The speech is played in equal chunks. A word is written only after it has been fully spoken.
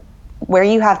where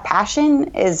you have passion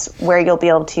is where you'll be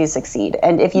able to succeed.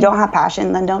 And if you don't have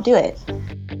passion, then don't do it.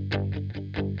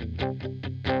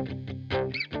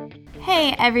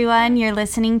 Hey everyone, you're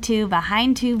listening to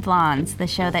Behind Two Blondes, the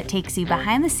show that takes you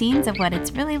behind the scenes of what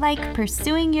it's really like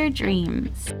pursuing your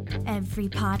dreams. Every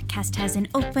podcast has an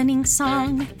opening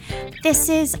song. This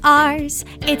is ours.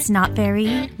 It's not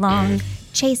very long.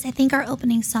 Chase, I think our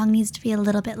opening song needs to be a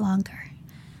little bit longer.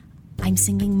 I'm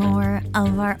singing more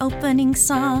of our opening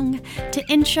song to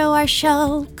intro our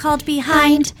show called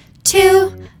Behind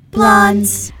Two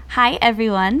Blondes. Hi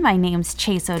everyone, my name's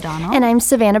Chase O'Donnell. And I'm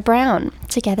Savannah Brown.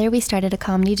 Together we started a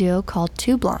comedy duo called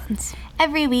Two Blondes.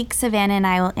 Every week, Savannah and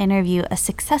I will interview a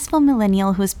successful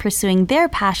millennial who is pursuing their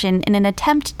passion in an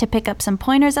attempt to pick up some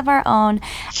pointers of our own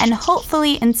and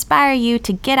hopefully inspire you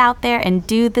to get out there and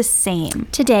do the same.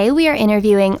 Today we are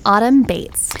interviewing Autumn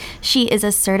Bates. She is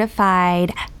a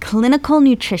certified clinical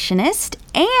nutritionist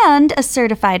and a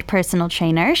certified personal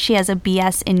trainer. She has a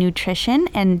BS in nutrition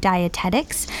and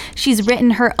dietetics. She's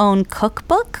written her own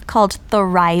cookbook called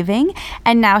Thriving,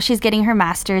 and now she's getting her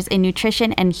master's in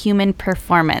nutrition and human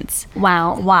performance.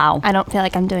 Wow. I don't feel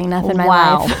like I'm doing enough in my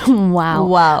life.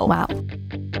 Wow.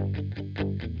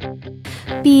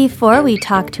 Before we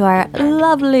talk to our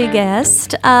lovely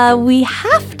guest, we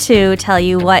have to tell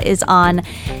you what is on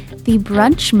the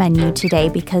brunch menu today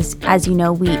because, as you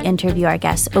know, we interview our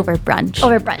guests over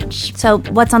brunch. So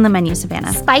what's on the menu,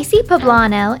 Savannah? Spicy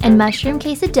poblano and mushroom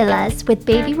quesadillas with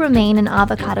baby romaine and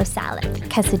avocado salad.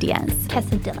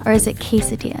 Quesadillas. Or is it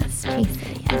quesadillas?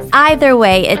 Either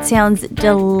way, it sounds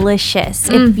delicious.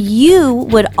 If you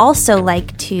would also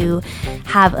like to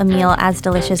have a meal as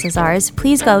delicious as ours,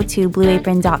 please go to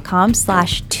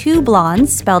blueapron.com/2blondes,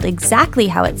 spelled exactly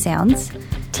how it sounds.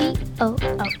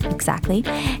 T-O-O. Exactly.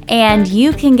 And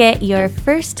you can get your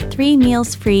first 3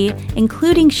 meals free,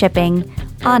 including shipping,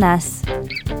 on us.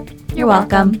 You're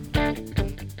welcome.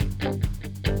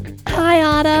 Hi,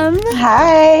 Autumn.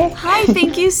 Hi. Hi,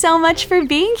 thank you so much for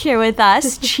being here with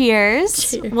us.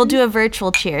 Cheers. We'll do a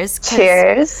virtual cheers.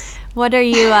 Cheers. What are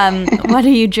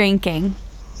you drinking?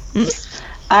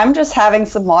 I'm just having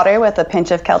some water with a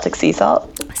pinch of Celtic sea salt.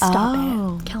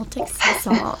 Stop it. Celtic sea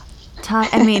salt.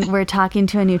 We're talking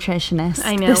to a nutritionist.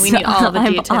 I know, we need all the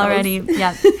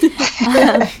details.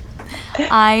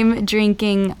 I'm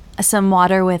drinking some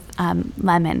water with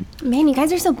lemon. Man, you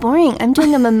guys are so boring. I'm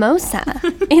doing a mimosa.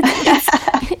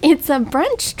 It's a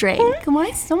brunch drink.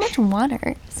 Why so much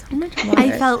water?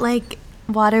 I felt like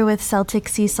water with Celtic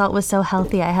sea salt was so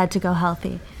healthy. I had to go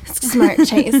healthy. Smart,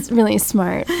 Chase. Really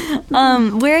smart.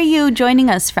 Where are you joining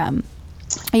us from?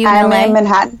 Are you in I'm LA? in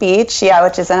Manhattan Beach,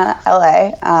 which is in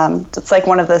LA. It's like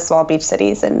one of the small beach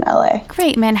cities in LA.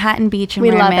 Great, Manhattan Beach, and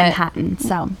We we're in love it. Manhattan.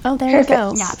 So Oh, there you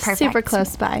go. Yeah, perfect. Super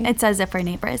close by. It's as if we're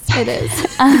neighbors. It is.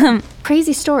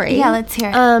 Crazy story. Yeah, let's hear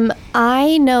it.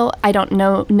 I don't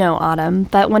know Autumn,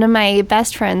 but one of my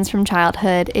best friends from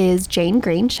childhood is Jane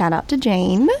Green. Shout out to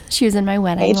Jane. She was in my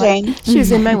wedding. Hey, Jane. She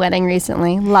was in my wedding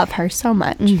recently. Love her so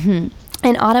much. Mm-hmm.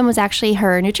 And Autumn was actually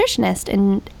her nutritionist,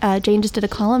 and Jane just did a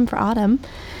column for Autumn.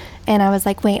 And I was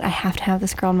like, wait, I have to have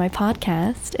this girl on my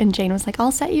podcast. And Jane was like,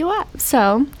 I'll set you up.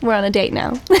 So we're on a date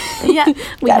now. Yeah,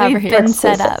 we have her here. been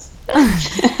set up.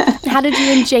 How did you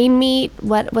and Jane meet?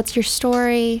 What's your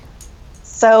story?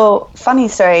 So, funny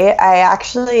story. I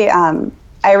actually, I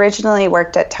originally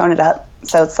worked at Tone It Up.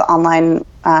 So it's the online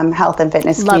health and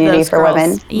fitness Love community those for girls.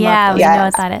 women. Yeah, we know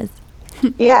what that is.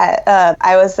 Yeah,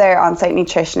 I was their on-site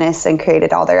nutritionist and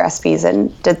created all their recipes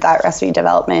and did that recipe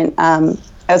development. I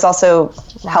was also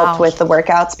helped with the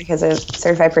workouts because I was a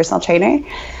certified personal trainer.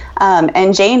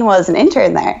 And Jane was an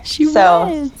intern there. She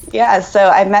was. Yeah, so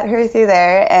I met her through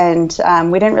there, and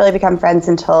we didn't really become friends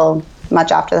until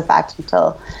much after the fact,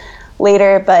 until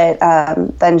later. But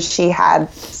then she had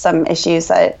some issues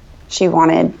that she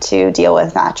wanted to deal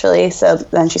with naturally. So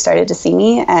then she started to see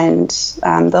me, and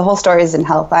the whole story is in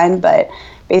Healthline, but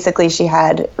basically she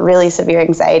had really severe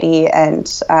anxiety, and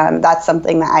that's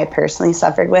something that I personally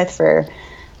suffered with for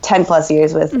 10 plus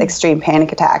years with extreme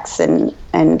panic attacks, and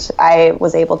I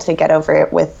was able to get over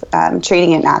it with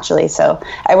treating it naturally. So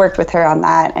I worked with her on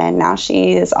that, and now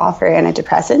she is off her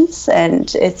antidepressants,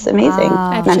 and it's amazing.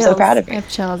 Wow. I'm so proud of her. I have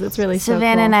chills. It's really so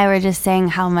Savannah cool. and I were just saying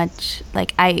how much,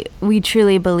 we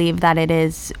truly believe that it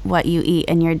is what you eat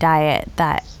in your diet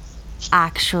that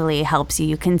actually helps you.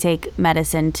 You can take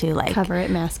medicine to cover it,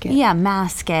 mask it. Yeah,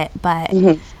 mask it, but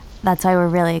that's why we're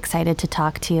really excited to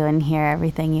talk to you and hear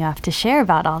everything you have to share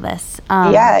about all this.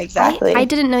 Yeah, exactly. I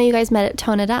didn't know you guys met at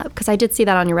Tone It Up, because I did see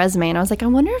that on your resume, and I was like, I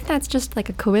wonder if that's just like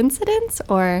a coincidence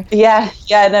or... Yeah,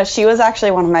 no, she was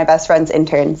actually one of my best friend's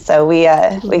interns, so we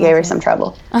gave her some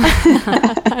trouble.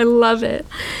 I love it.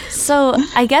 So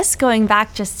I guess going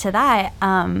back just to that,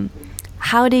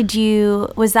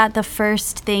 was that the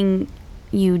first thing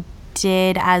you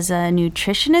did as a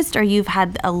nutritionist, or you've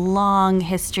had a long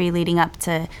history leading up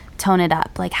to Tone It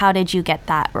Up? Like, how did you get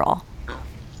that role?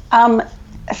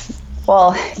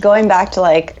 Well, going back to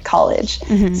like college.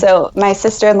 Mm-hmm. So my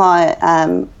sister-in-law,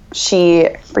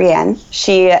 Brienne,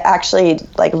 she actually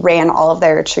like ran all of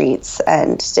their retreats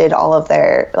and did all of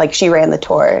their, like she ran the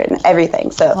tour and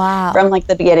everything. So from like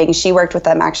the beginning, she worked with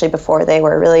them actually before they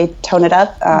were really Tone It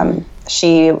Up.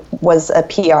 She was a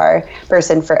PR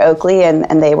person for Oakley,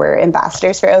 and they were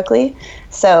ambassadors for Oakley.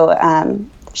 So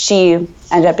she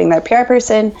ended up being their PR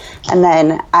person. And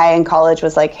then I in college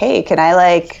was like, hey, can I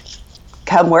like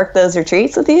come work those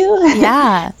retreats with you?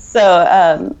 Yeah. So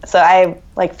I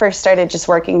like first started just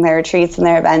working their retreats and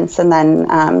their events, and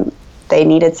then they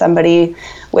needed somebody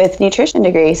with nutrition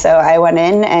degree. So I went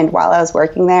in, and while I was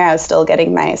working there, I was still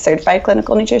getting my certified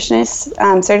clinical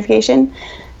nutritionist certification.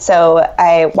 So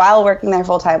while working there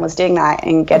full time, was doing that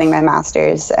and getting my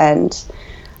master's and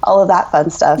all of that fun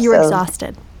stuff. You were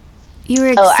exhausted. You were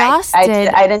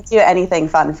exhausted. I didn't do anything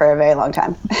fun for a very long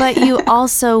time. But you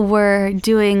also were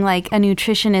doing like a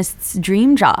nutritionist's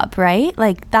dream job, right?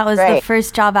 Like that was the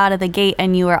first job out of the gate,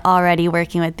 and you were already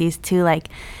working with these two like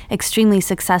extremely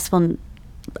successful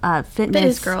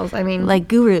fitness girls. I mean, like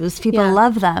gurus. People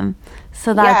love them.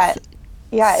 So that's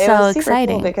Yeah, it so was super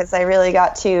exciting. cool because I really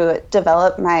got to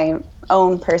develop my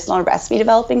own personal recipe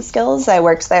developing skills. I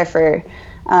worked there for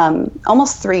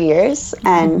almost 3 years,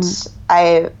 and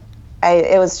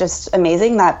it was just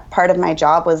amazing. That part of my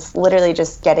job was literally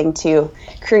just getting to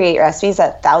create recipes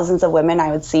that thousands of women I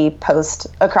would see post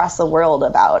across the world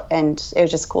about, and it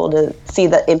was just cool to see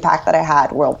the impact that I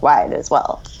had worldwide as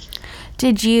well.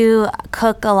 Did you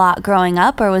cook a lot growing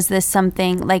up, or was this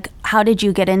something like, how did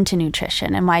you get into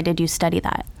nutrition and why did you study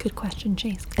that? Good question,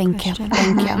 Chase. Thank you.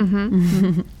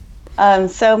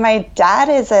 So my dad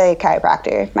is a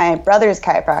chiropractor. My brother's a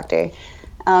chiropractor.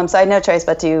 So I had no choice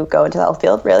but to go into the health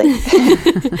field, really.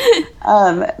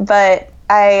 But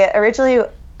I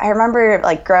remember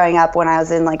like growing up when I was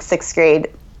in like 6th grade,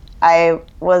 I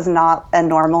was not a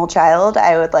normal child.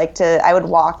 I would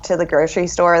walk to the grocery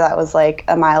store that was like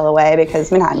a mile away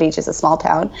because Manhattan Beach is a small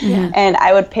town. Yeah. And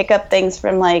I would pick up things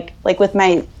from like with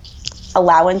my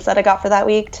allowance that I got for that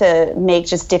week to make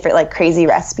just different like crazy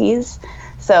recipes.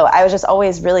 So I was just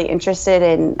always really interested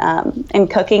in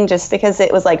cooking just because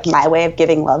it was like my way of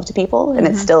giving love to people, and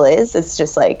it still is. It's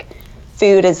just like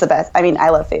food is the best. I mean, I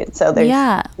love food, so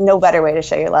there's no better way to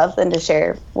show your love than to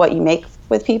share what you make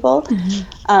with people.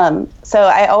 So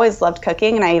I always loved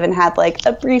cooking, and I even had like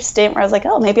a brief stint where I was like,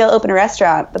 oh, maybe I'll open a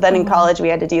restaurant. But then in college we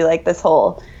had to do like this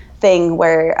whole thing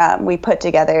where we put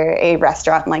together a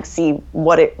restaurant and like see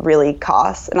what it really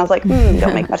costs. And I was like,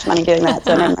 don't make much money doing that,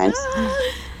 so never mind.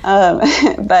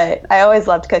 But I always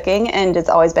loved cooking, and it's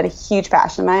always been a huge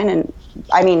passion of mine. And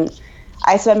I mean,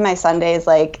 I spend my Sundays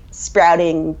like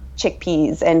sprouting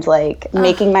chickpeas and like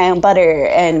making my own butter,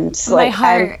 and my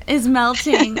heart is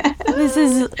melting. This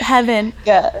is heaven.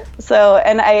 Yeah. So,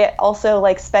 and I also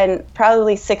like spent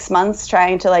probably 6 months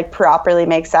trying to like properly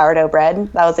make sourdough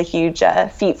bread. That was a huge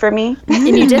feat for me. And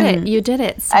you did it. You did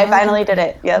it. I finally did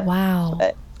it. Yep. Wow.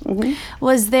 But,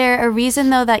 was there a reason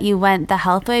though that you went the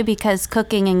health way? Because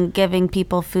cooking and giving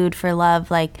people food for love,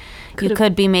 like you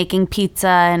could be making pizza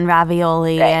and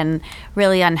ravioli and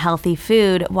really unhealthy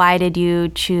food. Why did you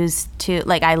choose to,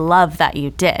 like, I love that you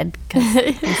did because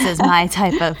this is my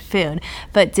type of food,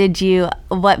 but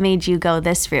what made you go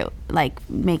this route, like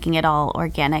making it all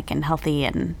organic and healthy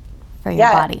and for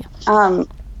your body?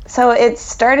 So it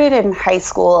started in high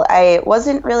school. I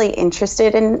wasn't really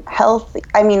interested in health.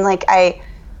 I mean, like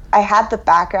I had the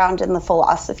background in the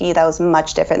philosophy that was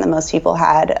much different than most people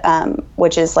had,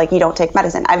 which is like you don't take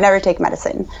medicine. I've never taken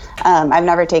medicine. I've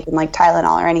never taken like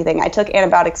Tylenol or anything. I took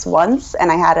antibiotics once and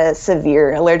I had a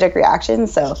severe allergic reaction,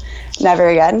 so never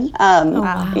again.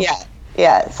 Wow.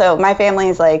 Yeah. So my family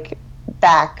is like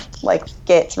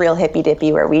gets real hippy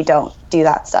dippy where we don't do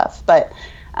that stuff. But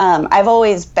I've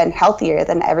always been healthier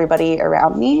than everybody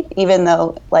around me, even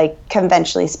though, like,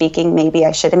 conventionally speaking, maybe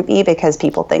I shouldn't be because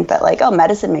people think that, like, oh,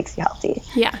 medicine makes you healthy.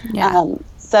 Yeah.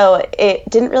 So it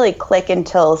didn't really click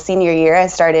until senior year. I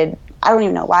don't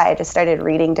even know why, I just started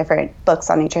reading different books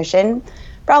on nutrition,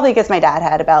 probably because my dad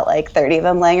had about, like, 30 of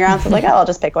them laying around. So I was like, oh, I'll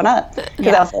just pick one up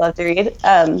because I also love to read.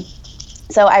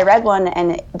 So I read one,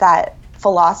 and that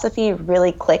philosophy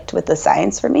really clicked with the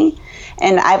science for me.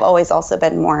 And I've always also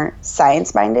been more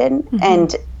science-minded.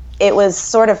 And it was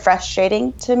sort of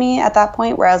frustrating to me at that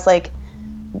point where I was like,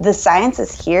 the science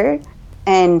is here,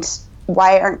 and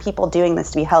why aren't people doing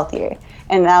this to be healthier?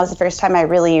 And that was the first time I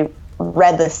really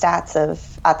read the stats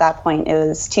of, at that point, it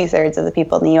was 2/3 of the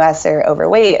people in the U.S. are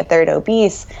overweight, 1/3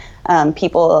 obese.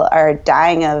 People are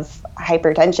dying of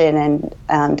hypertension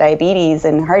and diabetes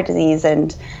and heart disease,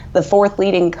 and the 4th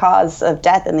leading cause of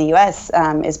death in the U.S.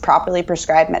 Is properly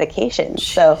prescribed medication.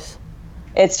 Jeez. So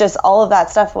it's just all of that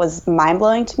stuff was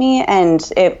mind-blowing to me,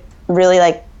 and it really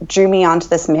like drew me onto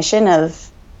this mission of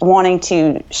wanting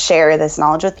to share this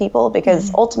knowledge with people,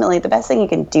 because ultimately the best thing you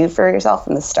can do for yourself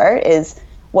from the start is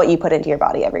what you put into your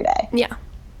body every day.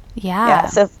 Yeah.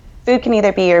 So food can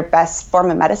either be your best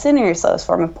form of medicine or your slowest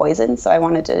form of poison. So I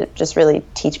wanted to just really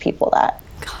teach people that.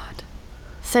 God.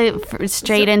 So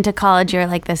straight into college, you're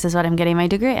like, this is what I'm getting my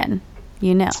degree in.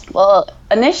 You know. Well,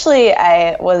 initially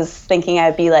I was thinking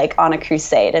I'd be like on a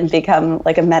crusade and become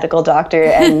like a medical doctor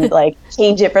and like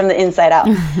change it from the inside out.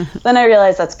 Then I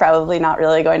realized that's probably not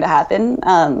really going to happen.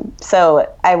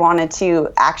 So I wanted to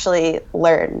actually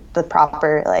learn the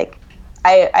proper, like,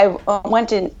 I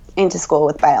went into school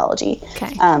with biology,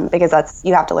 because that's,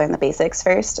 you have to learn the basics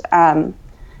first. And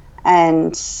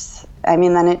I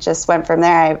mean, then it just went from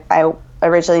there. I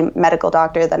originally medical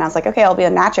doctor, then I was like, okay, I'll be a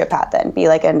naturopath then, be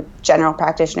like a general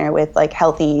practitioner with like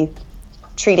healthy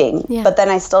treating. Yeah. But then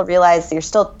I still realized you're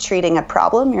still treating a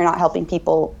problem. You're not helping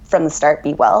people from the start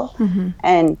be well.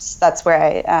 And that's where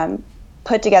I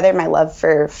put together my love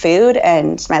for food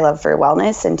and my love for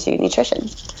wellness into nutrition.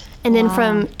 And then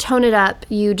from Tone It Up,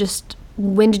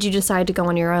 when did you decide to go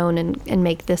on your own and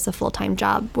make this a full-time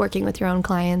job, working with your own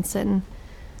clients? And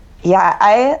yeah,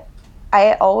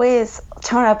 I always,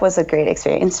 Tone Up was a great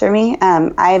experience for me.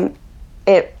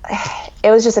 It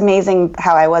was just amazing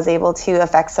how I was able to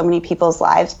affect so many people's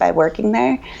lives by working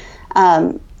there.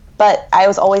 But I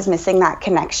was always missing that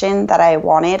connection that I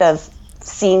wanted of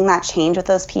seeing that change with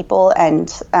those people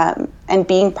and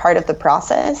being part of the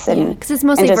process. And because it's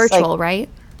mostly virtual, right?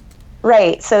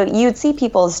 Right. So you'd see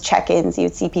people's check-ins,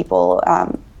 you'd see people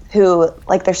who,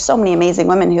 like, there's so many amazing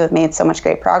women who have made so much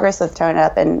great progress with Tone It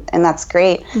Up, and that's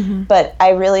great. But I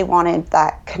really wanted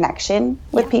that connection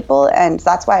with people, and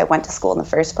that's why I went to school in the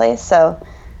first place. So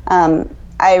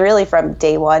I really, from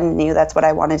day one, knew that's what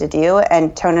I wanted to do,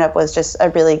 and Tone It Up was just a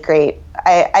really great,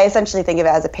 I essentially think of it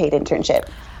as a paid internship.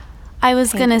 I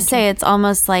was going to say, it's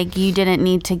almost like you didn't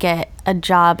need to get a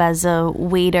job as a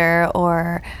waiter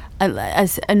or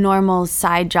a normal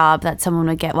side job that someone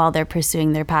would get while they're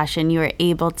pursuing their passion. You were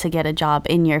able to get a job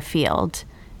in your field,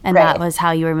 and that was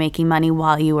how you were making money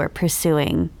while you were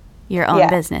pursuing your own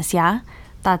business.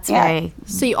 That's very...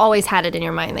 So you always had it in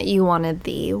your mind that you wanted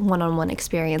the one-on-one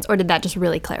experience, or did that just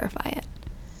really clarify it?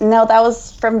 No, that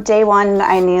was from day one.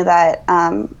 I knew that,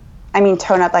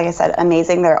 Tone Up, like I said,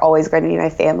 amazing. They're always going to be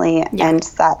my family, and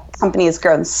that company has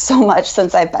grown so much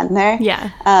since I've been there.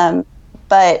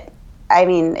 But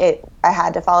I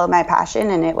had to follow my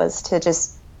passion, and it was to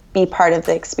just be part of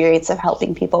the experience of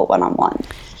helping people one-on-one.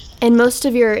 And most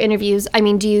of your interviews,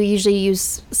 do you usually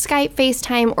use Skype,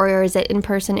 FaceTime, or is it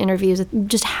in-person interviews?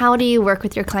 Just how do you work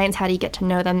with your clients? How do you get to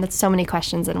know them? That's so many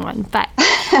questions in one. But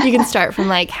you can start from,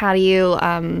 like, how do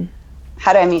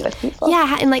I meet with people?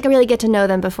 Yeah, and, like, really get to know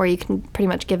them before you can pretty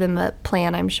much give them a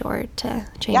plan, I'm sure, to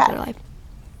change their life.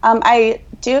 I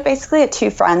do it basically at two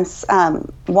fronts,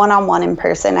 one-on-one in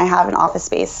person. I have an office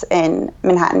space in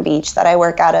Manhattan Beach that I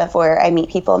work out of where I meet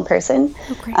people in person.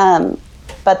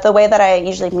 But the way that I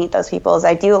usually meet those people is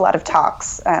I do a lot of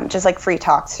talks, just like free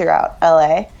talks throughout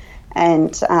LA.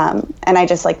 And I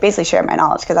just like basically share my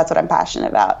knowledge because that's what I'm passionate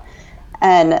about.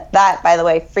 And that, by the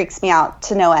way, freaks me out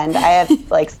to no end. I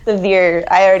have like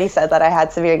I already said that I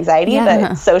had severe anxiety,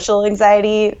 but social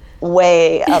anxiety,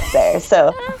 way up there.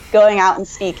 So going out and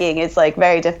speaking is like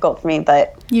very difficult for me,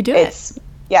 but you do it's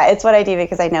what I do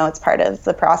because I know it's part of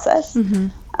the process.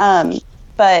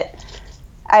 But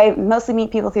I mostly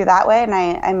meet people through that way, and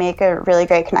I make a really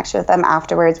great connection with them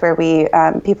afterwards where we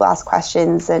people ask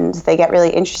questions and they get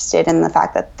really interested in the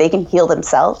fact that they can heal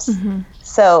themselves.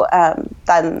 So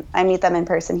then I meet them in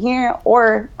person here,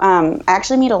 or I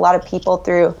actually meet a lot of people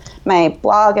through my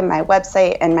blog and my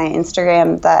website and my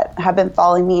Instagram that have been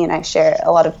following me, and I share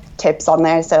a lot of tips on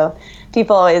there. So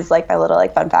people always like my little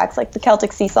like fun facts, like the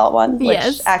Celtic sea salt one,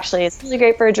 which actually is really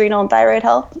great for adrenal and thyroid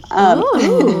health. I'm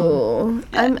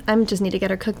just need to get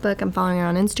her cookbook. I'm following her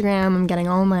on Instagram. I'm getting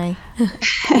all my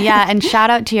and shout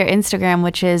out to your Instagram,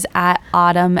 which is at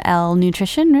Autumn Elle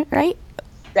Nutrition, right?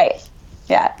 Right.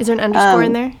 Yeah. Is there an underscore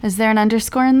in there? Is there an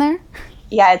underscore in there?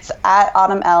 Yeah, it's at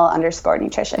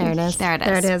autumnl_nutrition. There it is. There it is.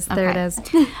 There it is. There it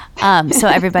Okay. is. So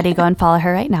everybody go and follow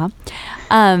her right now.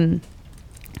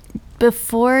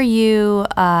 Before you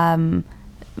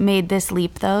made this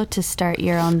leap, though, to start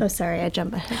your own... Oh, sorry, I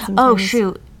jump ahead sometimes. Oh,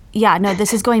 shoot. Yeah, no,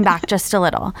 this is going back just a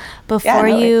little. Before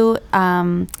no you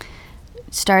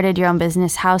started your own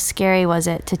business, how scary was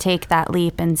it to take that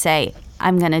leap and say,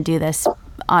 I'm going to do this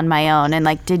on my own? And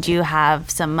like, did you have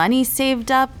some money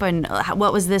saved up? And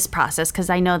what was this process? Because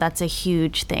I know that's a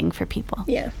huge thing for people.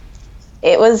 Yeah.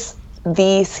 It was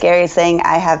the scariest thing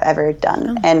I have ever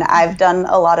done. And I've done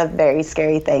a lot of very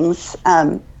scary things,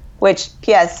 which,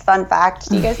 P.S., fun fact,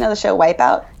 do you guys know the show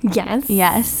Wipeout? Yes.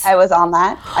 Yes. I was on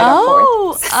that. I got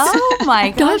fourth. Oh my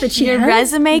gosh. but she Your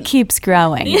has- resume keeps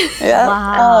growing. Yeah.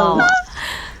 Wow.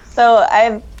 So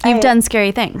You've done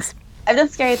scary things. I've done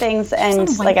scary things, and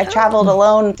like I've traveled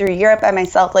alone through Europe by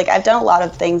myself. Like I've done a lot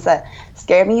of things that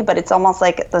scare me, but it's almost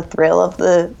like the thrill of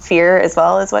the fear as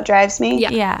well is what drives me.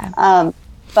 Yeah.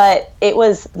 But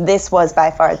this was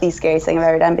by far the scariest thing I've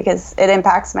ever done because it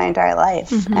impacts my entire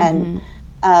life. And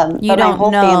You but my don't whole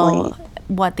know family,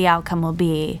 what the outcome will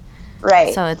be.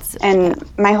 right? So it's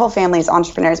my whole family is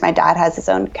entrepreneurs. My dad has his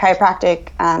own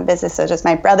chiropractic business. So just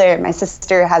my brother, my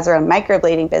sister has her own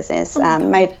microblading business.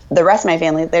 The rest of my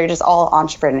family, they're just all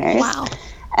entrepreneurs. Wow.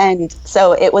 And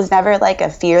so it was never like a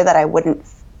fear that I wouldn't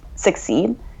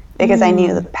succeed because I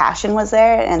knew the passion was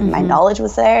there and my knowledge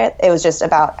was there. It was just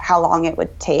about how long it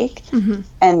would take.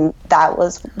 And that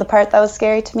was the part that was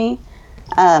scary to me.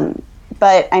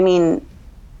 But I mean,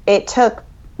 it took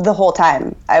the whole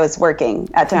time I was working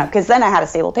at Tono, because then I had a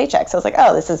stable paycheck. So I was like,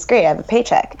 oh, this is great. I have a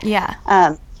paycheck. Yeah.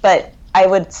 But I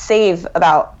would save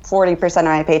about 40% of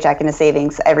my paycheck into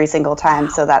savings every single time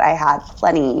so that I had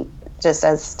plenty just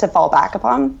as to fall back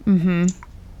upon.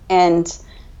 And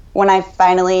when I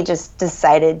finally just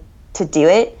decided to do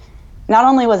it, not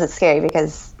only was it scary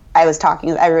because I was talking,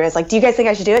 everyone was like, do you guys think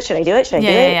I should do it? Should I do it? Should I do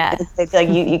it? Yeah. And they'd be like,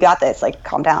 you got this, like,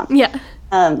 calm down. Yeah.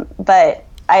 But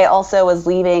I also was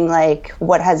leaving like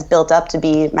what has built up to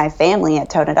be my family at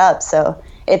Tone It Up. So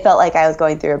it felt like I was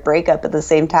going through a breakup at the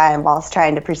same time whilst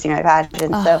trying to pursue my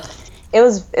passion. So it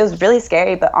was really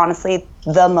scary, but honestly,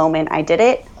 the moment I did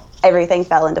it, everything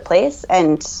fell into place,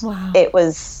 and there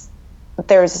was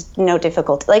no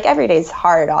difficulty. Like every day is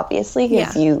hard, obviously,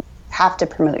 because you have to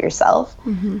promote yourself.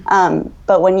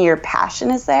 But when your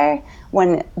passion is there,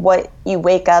 when what you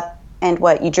wake up and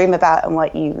what you dream about and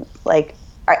what you like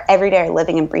are every day are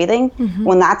living and breathing,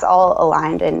 when that's all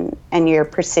aligned and you're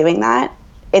pursuing that,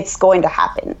 it's going to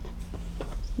happen.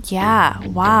 Yeah.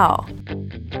 Wow.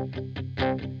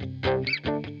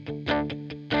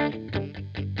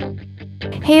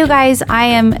 Hey, you guys, I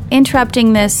am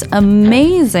interrupting this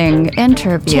amazing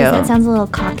interview. Jeez, that sounds a little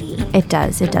cocky. It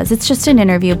does. It's just an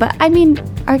interview, but I mean,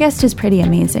 our guest is pretty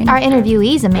amazing. Our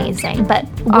interviewee's amazing, but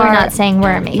we're not saying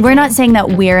we're amazing. We're not saying that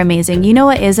we're amazing. You know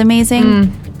what is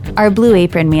amazing? Our Blue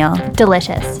Apron meal.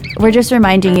 Delicious. We're just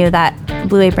reminding you that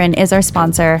Blue Apron is our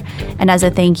sponsor, and as a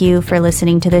thank you for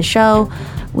listening to this show,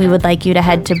 we would like you to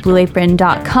head to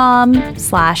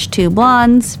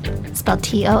blueapron.com/2blondes, Spelled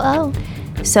TOO.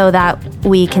 so that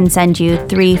we can send you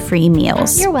 3 free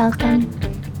meals. You're welcome.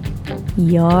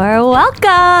 You're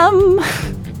welcome.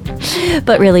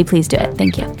 But really, please do it.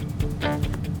 Thank you.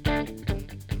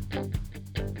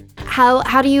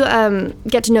 How do you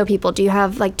get to know people? Do you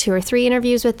have like 2 or 3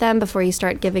 interviews with them before you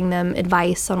start giving them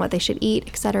advice on what they should eat,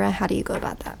 etc.? How do you go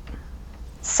about that?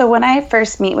 So when I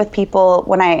first meet with people,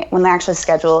 when they actually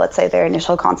schedule, let's say, their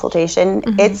initial consultation,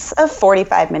 it's a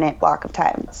 45-minute block of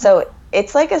time. So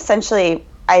it's like essentially,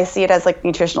 I see it as like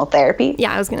nutritional therapy.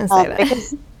 Yeah, I was going to say that.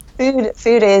 Because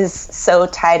food is so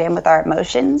tied in with our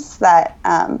emotions that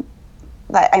I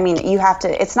mean, you have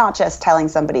to, it's not just telling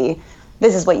somebody,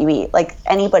 this is what you eat. Like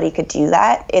anybody could do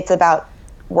that. It's about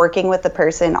working with the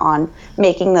person on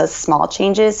making those small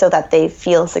changes so that they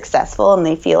feel successful and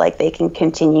they feel like they can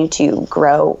continue to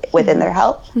grow within their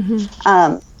health.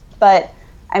 But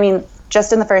I mean,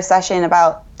 just in the first session,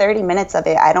 about 30 minutes of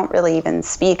it, I don't really even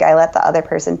speak. I let the other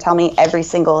person tell me every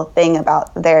single thing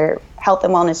about their health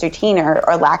and wellness routine or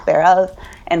lack thereof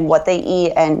and what they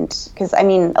eat. And because I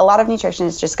mean, a lot of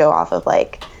nutritionists just go off of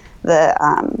like the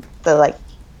like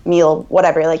meal,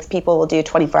 whatever, like people will do a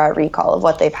 24-hour recall of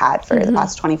what they've had for the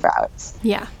past 24 hours.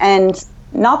 Yeah. And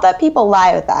not that people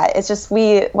lie with that. It's just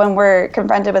when we're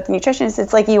confronted with nutritionists,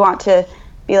 it's like you want to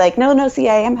be like, no, see,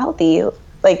 I am healthy.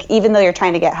 Like, even though you're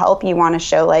trying to get help, you want to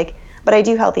show like, but I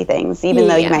do healthy things, even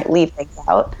though you might leave things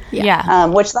out. Yeah.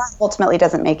 Which that ultimately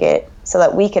doesn't make it so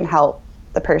that we can help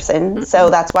the person.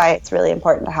 So that's why it's really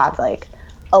important to have like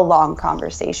a long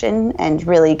conversation and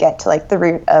really get to like the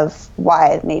root of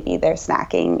why maybe they're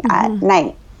snacking at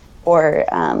night, or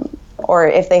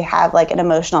if they have like an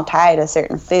emotional tie to a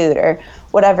certain food or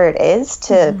whatever it is,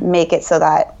 to make it so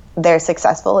that they're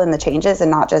successful in the changes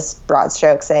and not just broad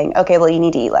strokes saying, okay, well, you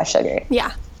need to eat less sugar.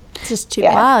 Yeah. It's just too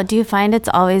Yeah. Wow. Do you find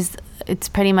it's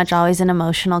pretty much always an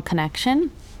emotional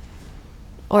connection?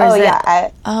 Or Oh, is yeah.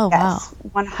 it? Wow.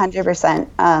 100%.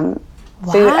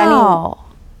 Wow.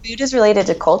 Food is related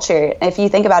to culture. If you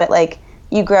think about it, like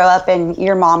you grow up and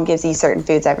your mom gives you certain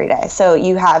foods every day. So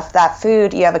you have that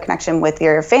food, you have a connection with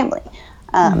your family.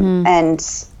 And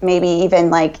maybe even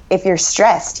like if you're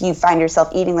stressed, you find yourself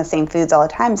eating the same foods all the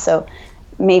time. So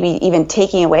maybe even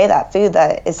taking away that food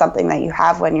that is something that you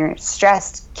have when you're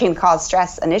stressed can cause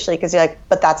stress initially, because you're like,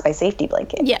 but that's my safety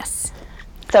blanket. Yes.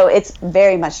 So it's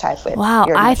very much tied with Wow.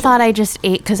 your I emotions. thought I just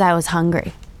ate because I was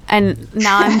hungry. And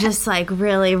now I'm just like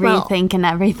really rethinking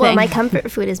everything. Well, my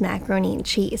comfort food is macaroni and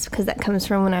cheese, because that comes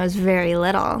from when I was very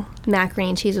little. Macaroni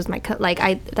and cheese was my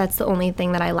that's the only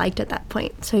thing that I liked at that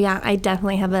point. So yeah, I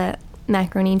definitely have a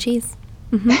macaroni and cheese.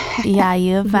 Yeah,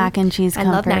 you have mac and cheese I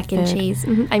comfort love mac and food. cheese.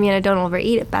 I mean, I don't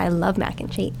overeat it, but I love mac and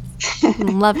cheese.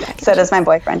 Love mac and So cheese. does my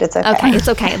boyfriend. It's okay. Okay, it's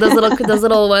okay. Those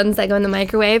little ones that go in the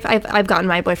microwave. I've gotten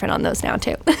my boyfriend on those now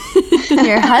too.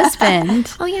 Your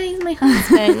husband. Oh yeah, he's my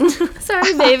husband.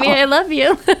 Sorry, baby, I love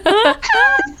you.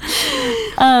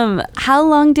 How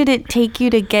long did it take you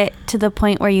to get to the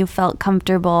point where you felt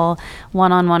comfortable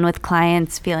one-on-one with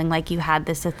clients, feeling like you had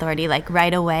this authority? Like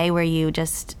right away, were you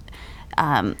just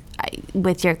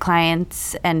with your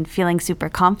clients and feeling super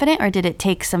confident, or did it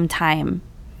take some time?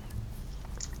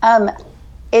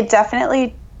 It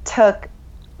definitely took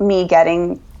me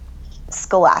getting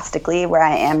scholastically where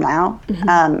I am now,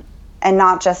 and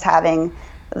not just having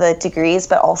the degrees,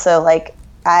 but also like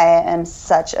I am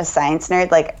such a science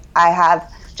nerd. Like I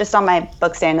have just on my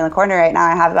book stand in the corner right now,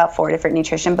 I have about 4 different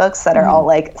nutrition books that are all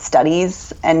like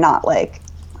studies and not like,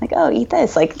 oh, eat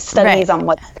this, like studies on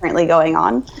what's currently going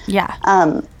on.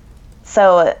 Yeah.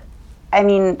 So, I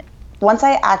mean, once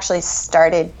I actually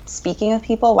started speaking with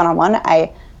people one-on-one,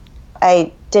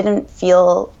 I didn't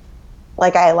feel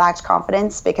like I lacked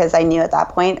confidence, because I knew at that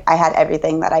point I had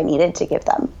everything that I needed to give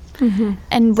them.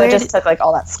 And So it just took like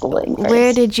all that schooling first.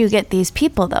 where did you get these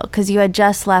people though? Because you had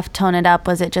just left Tone It Up.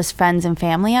 Was it just friends and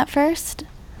family at first?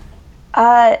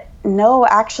 No,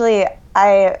 actually,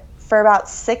 for about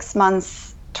 6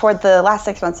 months, toward the last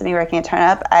 6 months of me working at Turn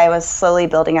Up, I was slowly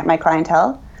building up my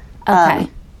clientele. Okay.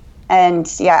 And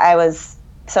yeah,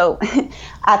 so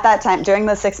at that time, during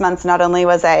those 6 months, not only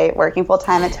was I working full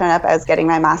time at Turn Up, I was getting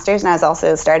my master's, and I was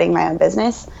also starting my own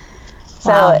business.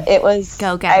 So Wow. it was,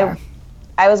 Go get her.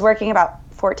 I was working about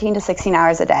 14 to 16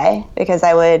 hours a day, because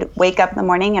I would wake up in the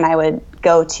morning and I would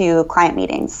go to client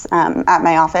meetings at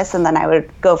my office, and then I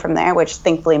would go from there, which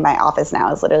thankfully my office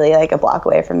now is literally like a block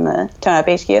away from the Tone Up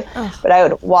HQ. But I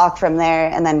would walk from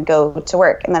there and then go to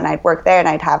work, and then I'd work there, and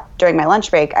I'd have, during my lunch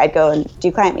break, I'd go and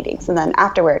do client meetings, and then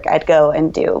after work I'd go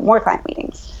and do more client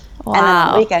meetings. Wow. And then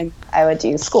on the weekend I would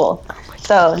do school.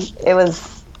 So it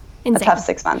was Insane. a tough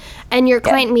 6 months. And your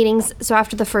client meetings, so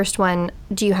after the first one,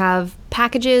 do you have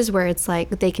packages where it's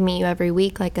like they can meet you every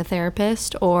week like a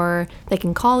therapist, or they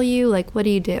can call you? Like, what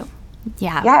do you do?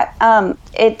 Yeah. Yeah,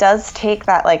 it does take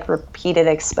that like repeated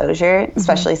exposure,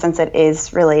 especially since it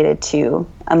is related to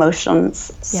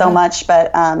emotions so much.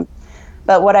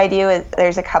 But what I do is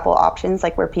there's a couple options,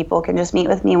 like where people can just meet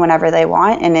with me whenever they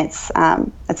want, and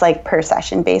it's like per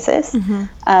session basis,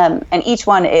 and each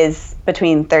one is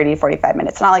between 30 to 45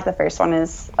 minutes. Not like the first one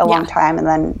is a long time, and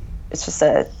then it's just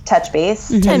a touch base.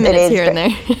 10 minutes here and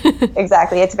there.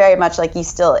 Exactly. It's very much like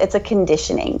it's a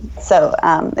conditioning. So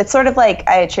it's sort of like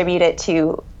I attribute it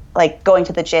to like going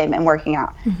to the gym and working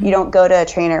out. You don't go to a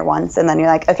trainer once and then you're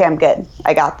like, okay, I'm good.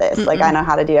 I got this. Like I know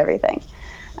how to do everything.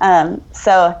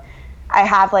 So I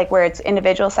have like where it's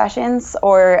individual sessions,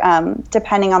 or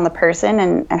depending on the person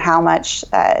and how much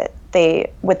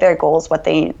with their goals, what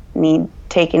they need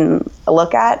taking a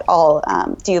look at, I'll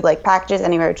do like packages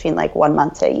anywhere between like 1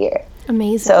 month to a year.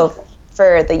 Amazing. So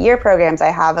for the year programs,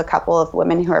 I have a couple of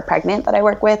women who are pregnant that I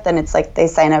work with, and it's like they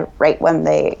sign up right when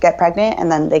they get pregnant,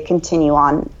 and then they continue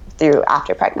on through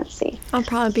after pregnancy. I'll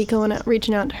probably be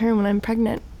reaching out to her when I'm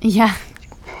pregnant. Yeah.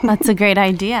 That's a great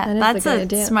idea. That is That's a a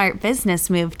good idea. smart business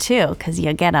move too, because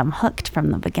you get them hooked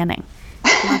from the beginning.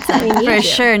 We need For you.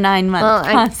 sure, 9 month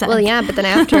process. Yeah, but then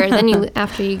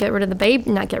after you get rid of the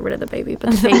baby, not get rid of the baby,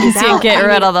 but the baby's You out. get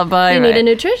rid of the baby. You need a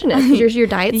nutritionist. Your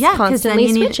diet's Yeah, because then constantly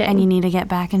you need, switching. and you need to get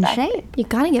back in shape. You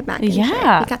gotta get back in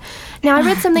Yeah. shape. Now, I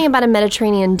read something about a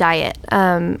Mediterranean diet.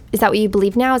 Is that what you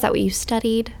believe now? Is that what you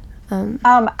studied?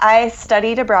 I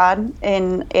studied abroad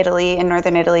in Italy, in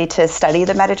northern Italy, to study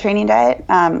the Mediterranean diet.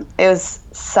 It was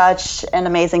such an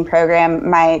amazing program.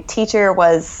 My teacher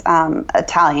was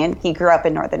Italian. He grew up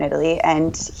in northern Italy,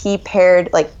 and he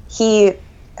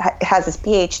has his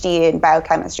PhD in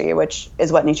biochemistry, which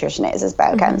is what nutrition is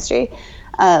biochemistry.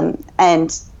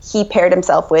 And he paired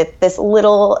himself with this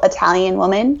little Italian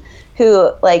woman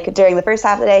who, like, during the first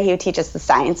half of the day, he would teach us the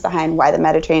science behind why the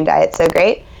Mediterranean diet's so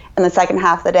great. And the second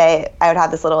half of the day, I would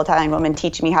have this little Italian woman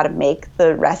teach me how to make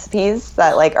the recipes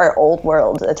that, like, are old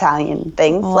world Italian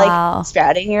things, like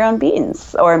sprouting your own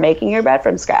beans or making your bread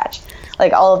from scratch,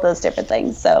 like all of those different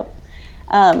things. So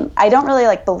I don't really,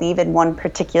 like, believe in one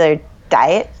particular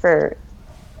diet for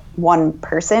one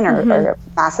person or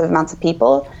massive amounts of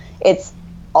people. It's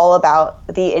all about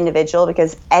the individual,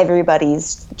 because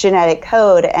everybody's genetic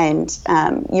code and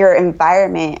your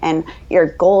environment and your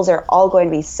goals are all going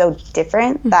to be so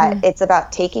different that it's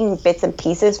about taking bits and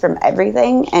pieces from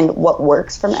everything and what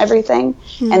works from everything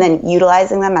and then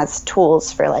utilizing them as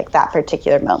tools for, like, that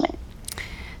particular moment.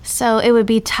 So it would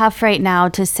be tough right now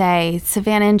to say,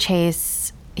 Savannah and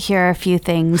Chase, here are a few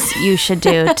things you should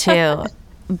do to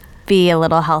be a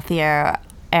little healthier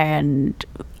and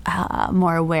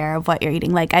more aware of what you're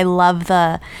eating. Like, I love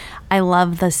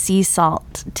the sea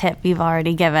salt tip you've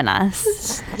already given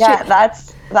us. Yeah,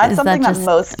 that's something that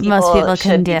most people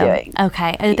can do. Be doing.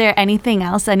 Okay. Is there anything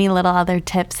else? Any little other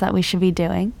tips that we should be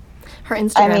doing? Her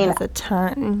Instagram has a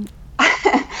ton.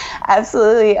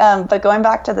 Absolutely. But going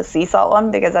back to the sea salt one,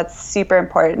 because that's super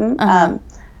important.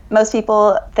 Most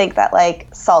people think that,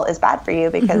 like, salt is bad for you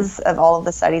because of all of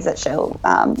the studies that show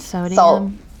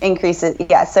salt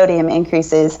sodium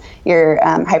increases your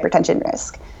hypertension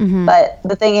risk. But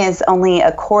the thing is, only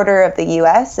a quarter of the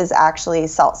U.S. is actually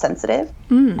salt sensitive,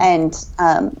 and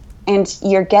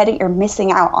you're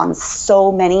missing out on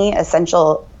so many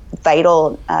essential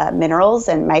vital minerals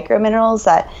and microminerals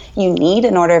that you need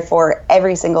in order for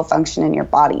every single function in your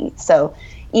body. So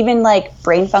even, like,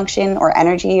 brain function or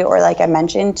energy, or, like I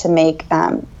mentioned, to make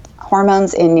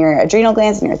hormones in your adrenal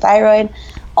glands and your thyroid,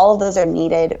 all of those are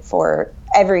needed for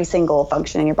every single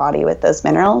function in your body with those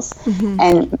minerals.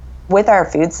 And with our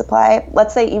food supply,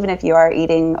 let's say even if you are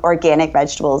eating organic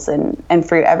vegetables and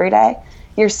fruit every day,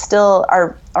 you're still,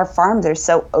 our farms are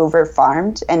so over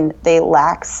farmed and they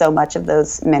lack so much of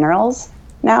those minerals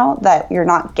now that you're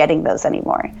not getting those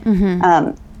anymore.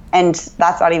 And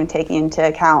that's not even taking into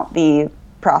account the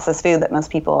processed food that most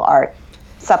people are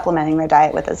supplementing their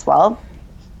diet with as well.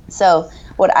 So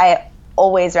what I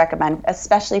always recommend,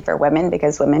 especially for women,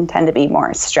 because women tend to be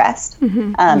more stressed,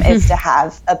 is to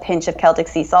have a pinch of Celtic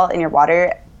sea salt in your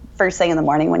water first thing in the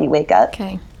morning when you wake up,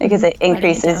 because it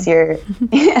increases your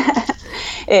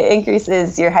it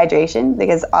increases your hydration,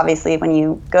 because obviously when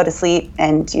you go to sleep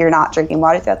and you're not drinking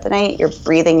water throughout the night, you're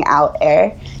breathing out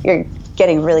air, you're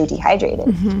getting really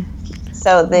dehydrated.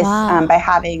 So this by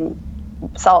having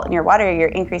salt in your water, you're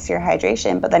increasing your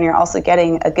hydration, but then you're also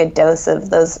getting a good dose of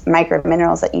those micro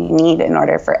minerals that you need in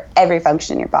order for every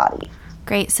function in your body.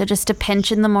 Great. So just a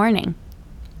pinch in the morning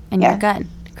and you're good.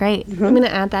 Great. I'm going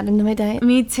to add that into my diet.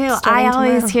 Me too. I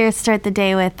always start the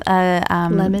day with a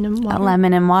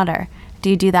lemon and water. Do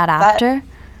you do that after?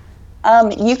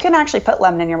 You can actually put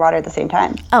lemon in your water at the same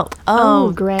time.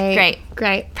 Oh, great.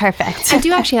 Perfect. I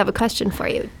do actually have a question for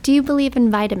you. Do you believe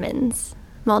in vitamins?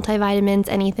 Multivitamins,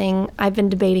 anything? I've been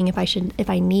debating if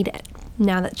I need it.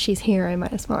 Now that she's here, I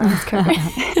might as well ask her.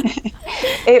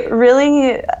 It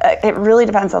really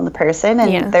depends on the person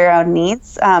and their own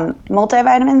needs.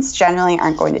 Multivitamins generally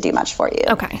aren't going to do much for you.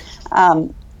 Okay.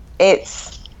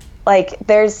 It's like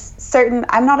there's certain,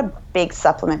 I'm not a big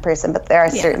supplement person, but there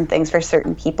are certain things for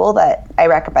certain people that I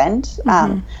recommend.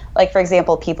 Like, for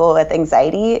example, people with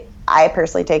anxiety, I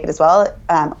personally take it as well.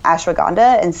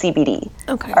 Ashwagandha and CBD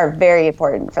are very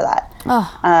important for that.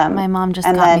 My mom just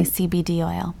got me CBD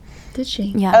oil. Did she?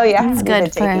 Yeah. Oh, yeah. It's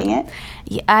good for taking it.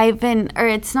 Yeah,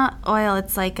 it's not oil.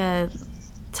 It's like a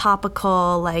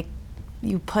topical, like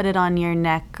you put it on your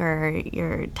neck or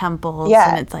your temples,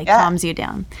 and it's like calms you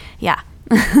down. Yeah.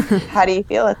 How do you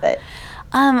feel with it?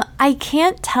 I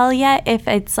can't tell yet if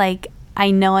it's like, I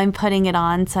know I'm putting it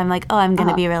on, so I'm like, oh, I'm going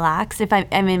to be relaxed. If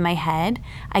I'm in my head,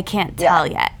 I can't tell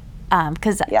yet.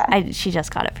 Because she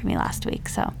just got it for me last week,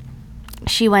 so.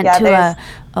 She went to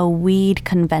a weed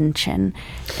convention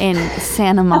in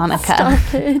Santa Monica.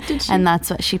 Stop it. Did she? And that's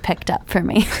what she picked up for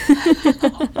me.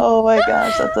 Oh my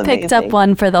gosh, that's amazing. Picked up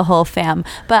one for the whole fam.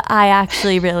 But I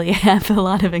actually really have a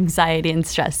lot of anxiety and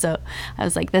stress, so I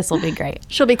was like, this will be great.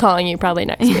 She'll be calling you probably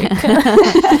next week.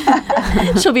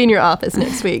 She'll be in your office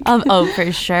next week. Oh,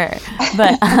 for sure.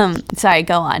 But sorry,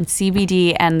 go on.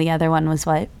 CBD, and the other one was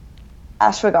what?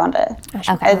 Ashwagandha.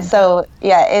 Okay. And so,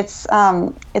 yeah, it's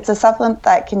a supplement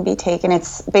that can be taken.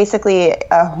 It's basically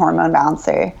a hormone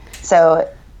balancer. So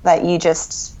that you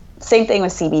just, same thing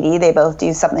with CBD, they both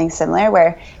do something similar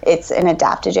where it's an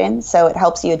adaptogen. So it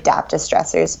helps you adapt to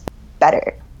stressors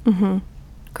better.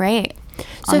 Great.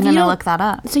 So I'm if going you to don't- look that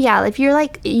up. So yeah, if you're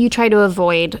like, you try to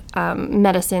avoid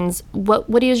medicines,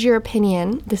 what is your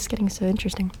opinion? This is getting so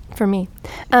interesting for me,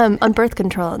 on birth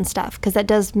control and stuff, because that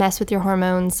does mess with your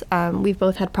hormones. We've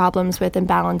both had problems with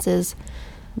imbalances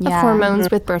of Yeah.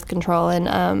 hormones with birth control,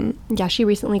 and yeah, she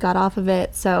recently got off of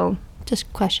it. So just a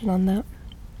question on that.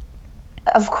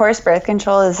 Of course, birth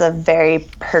control is a very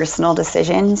personal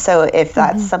decision. So if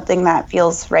that's something that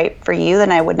feels right for you,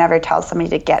 then I would never tell somebody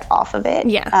to get off of it.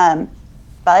 Yeah.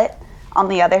 But on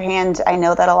the other hand, I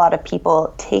know that a lot of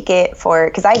people take it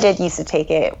because I did used to take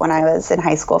it when I was in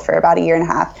high school for about a year and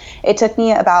a half. It took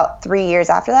me about 3 years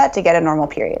after that to get a normal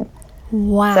period.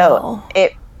 Wow. So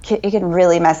it can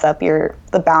really mess up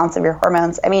the balance of your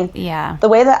hormones. I mean, Yeah. the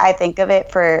way that I think of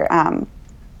it for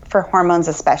hormones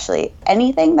especially,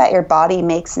 anything that your body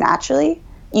makes naturally,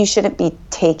 you shouldn't be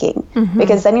taking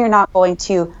because then you're not going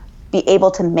to be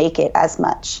able to make it as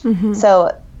much.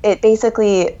 So it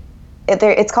basically,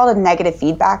 it's called a negative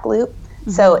feedback loop.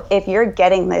 So if you're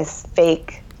getting this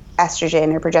fake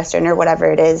estrogen or progesterone or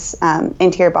whatever it is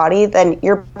into your body, then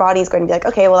your body's going to be like,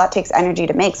 okay, well, that takes energy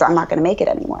to make, so I'm not going to make it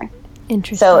anymore.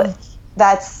 Interesting. So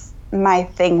that's my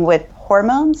thing with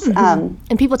hormones. And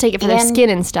people take it for their skin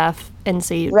and stuff, and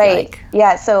so you Right.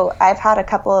 Yeah. So I've had a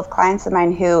couple of clients of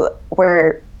mine who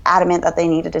were adamant that they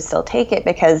needed to still take it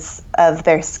because of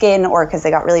their skin or because they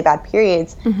got really bad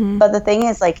periods. But the thing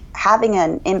is, like, having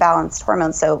an imbalanced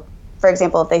hormone. So, for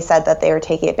example, if they said that they were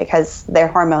taking it because their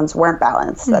hormones weren't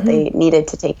balanced, that they needed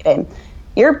to take it in,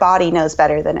 your body knows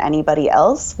better than anybody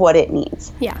else what it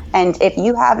needs. Yeah. And if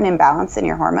you have an imbalance in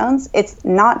your hormones, it's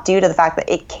not due to the fact that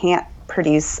it can't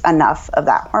produce enough of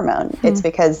that hormone. It's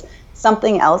because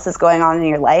something else is going on in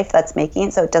your life that's making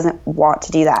it so it doesn't want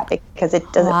to do that, because it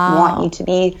doesn't want you to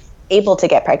be able to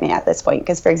get pregnant at this point.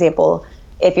 Because, for example,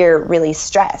 if you're really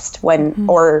stressed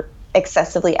or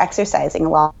excessively exercising, a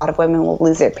lot of women will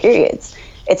lose their periods.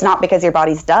 It's not because your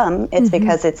body's dumb. It's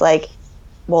because it's like,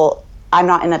 well, I'm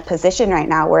not in a position right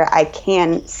now where I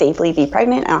can safely be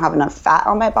pregnant. I don't have enough fat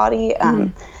on my body.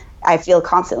 I feel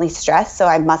constantly stressed, so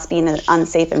I must be in an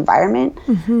unsafe environment.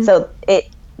 So it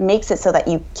makes it so that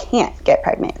you can't get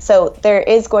pregnant. So there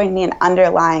is going to be an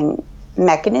underlying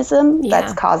mechanism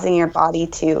that's causing your body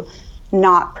to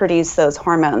not produce those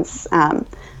hormones.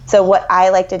 So what I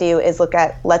like to do is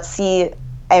let's see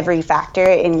every factor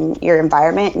in your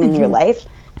environment and in your life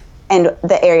and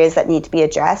the areas that need to be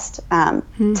addressed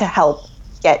to help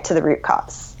get to the root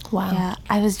cause. Wow. Yeah.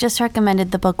 I was just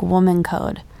recommended the book Woman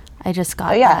Code. I just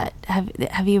got that.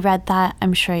 Have you read that?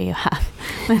 I'm sure you have.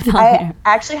 I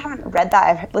actually haven't read that.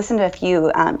 I've listened to a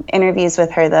few interviews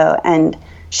with her though, and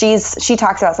she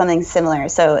talks about something similar.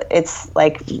 So it's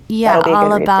like that'll be a good all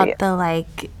read for about you. the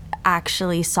like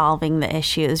actually solving the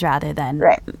issues rather than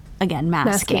again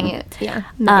masking it. Yeah.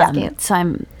 Masking it. So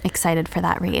I'm excited for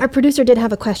that read. Our producer did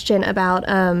have a question about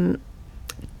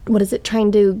what is it?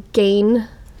 Trying to gain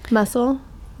muscle,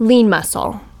 lean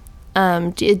muscle.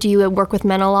 Do you work with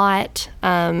men a lot?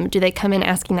 Do they come in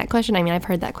asking that question? I mean, I've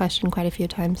heard that question quite a few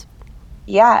times.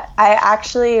 Yeah, I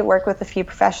actually work with a few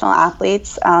professional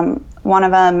athletes. One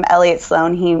of them, Elliot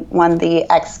Sloan, he won the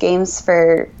X Games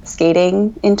for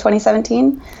skating in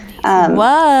 2017.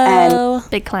 Whoa.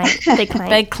 Big client. Big client.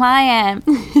 Big client.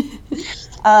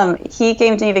 He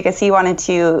came to me because he wanted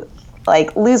to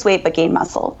lose weight but gain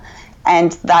muscle.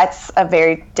 And that's a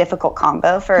very difficult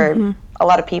combo for a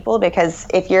lot of people, because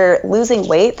if you're losing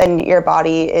weight, then your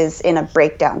body is in a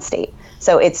breakdown state.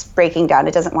 So it's breaking down.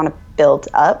 It doesn't want to build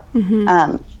up.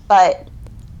 But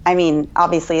I mean,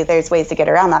 obviously there's ways to get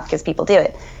around that because people do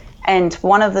it. And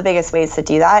one of the biggest ways to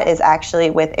do that is actually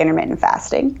with intermittent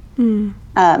fasting.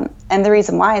 And the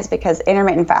reason why is because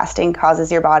intermittent fasting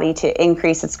causes your body to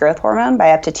increase its growth hormone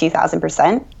by up to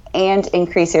 2,000% and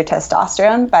increase your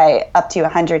testosterone by up to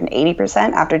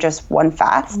 180% after just one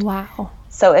fast. Wow.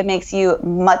 So it makes you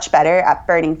much better at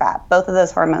burning fat. Both of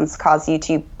those hormones cause you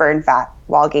to burn fat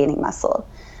while gaining muscle.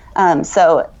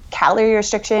 So calorie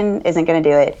restriction isn't going to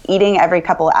do it. Eating every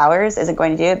couple of hours isn't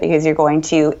going to do it, because you're going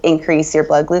to increase your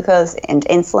blood glucose and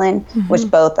insulin, which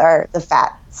both are the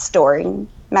fat storing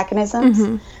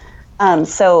mechanisms.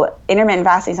 So intermittent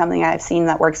fasting is something I've seen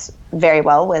that works very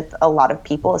well with a lot of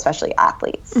people, especially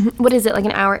athletes. What is it, like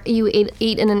an hour? You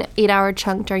eat in an 8-hour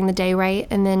chunk during the day, right?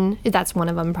 And then that's one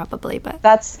of them probably, but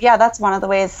That's one of the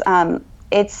ways.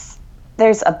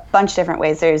 there's a bunch of different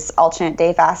ways. There's alternate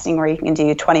day fasting where you can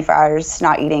do 24 hours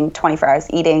not eating, 24 hours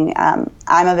eating.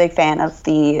 I'm a big fan of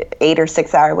the 8 or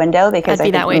 6 hour window because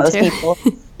I think most people,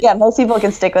 most people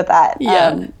can stick with that.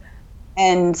 Yeah.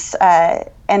 And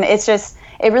it's just,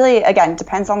 it really, again,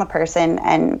 depends on the person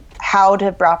and how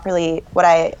to properly, what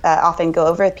I often go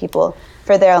over with people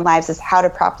for their own lives is how to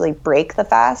properly break the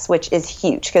fast, which is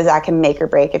huge because that can make or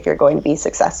break if you're going to be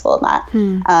successful in that,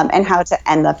 and how to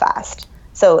end the fast.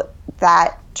 So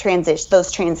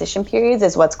those transition periods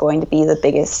is what's going to be the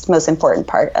biggest, most important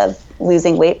part of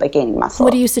losing weight but gaining muscle.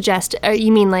 What do you suggest?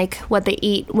 You mean like what they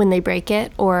eat when they break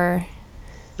it, or?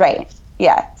 Right.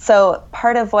 Yeah. So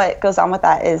part of what goes on with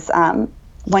that is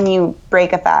when you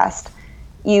break a fast,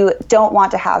 you don't want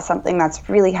to have something that's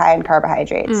really high in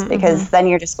carbohydrates because then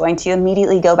you're just going to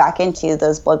immediately go back into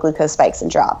those blood glucose spikes and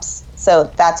drops. So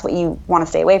that's what you want to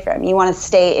stay away from. You want to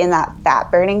stay in that fat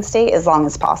burning state as long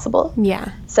as possible.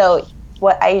 Yeah. So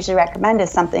what I usually recommend is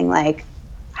something like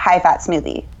high fat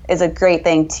smoothie is a great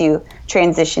thing to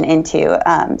transition into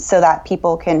so that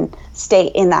people can stay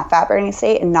in that fat burning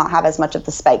state and not have as much of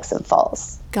the spikes and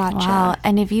falls. Gotcha. Wow.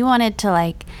 And if you wanted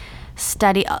to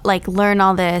study, learn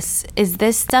all this, is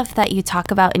this stuff that you talk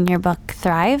about in your book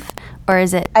Thrive, or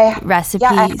is it recipes?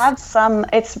 Yeah, I have some.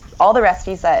 It's all the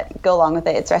recipes that go along with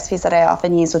it. It's recipes that I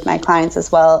often use with my clients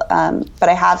as well. But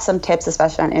I have some tips,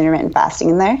 especially on intermittent fasting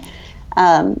in there.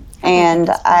 And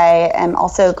I am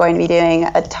also going to be doing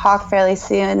a talk fairly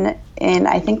soon in,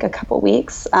 I think, a couple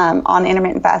weeks on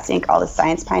intermittent fasting, all the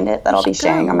science behind it that I'll be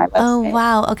sharing on my website. Oh,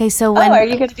 wow. Okay, so when... Oh, are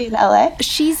you going to be in LA?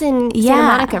 She's in Santa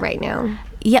Monica right now.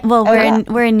 Yeah, well,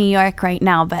 we're in New York right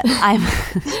now, but I'm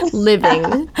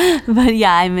living. But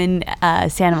yeah, I'm in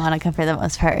Santa Monica for the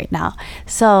most part right now.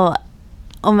 So,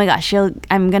 oh my gosh,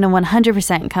 I'm gonna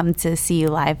 100% come to see you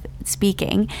live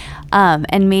speaking,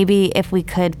 and maybe if we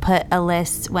could put a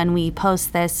list when we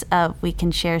post this, we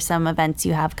can share some events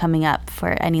you have coming up for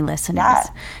any listeners. Yeah.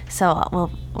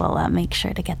 So we'll make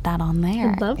sure to get that on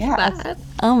there. I love that.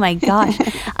 Oh my gosh,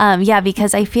 yeah,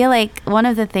 because I feel like one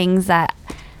of the things that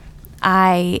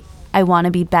I want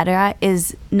to be better at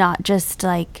is not just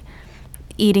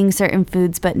eating certain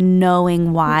foods, but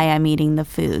knowing why I'm eating the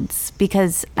foods,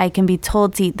 because I can be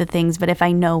told to eat the things, but if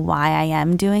I know why I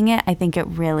am doing it, I think it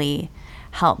really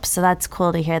helps. So that's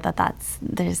cool to hear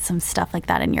there's some stuff like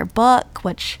that in your book,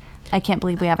 which I can't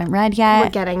believe we haven't read yet. We're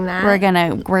getting that.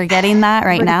 We're getting that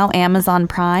right now. Amazon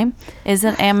Prime. Is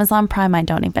it Amazon Prime? I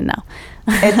don't even know.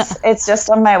 It's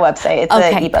just on my website. It's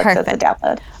an ebook, so it's a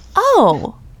download.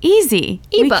 Oh, easy.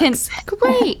 Ebooks.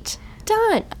 Great.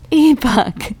 Done.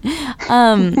 Ebook.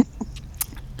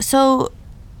 So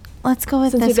let's go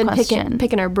with Since this we've been question.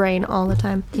 picking our brain all the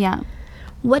time. Yeah.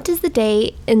 What does the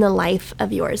day in the life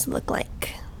of yours look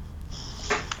like?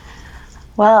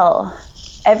 Well,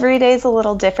 every day is a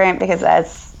little different because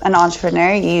as an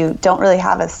entrepreneur, you don't really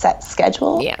have a set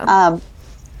schedule. Yeah.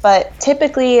 But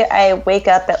typically I wake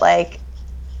up at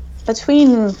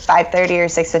between 5:30 or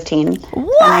 6:15,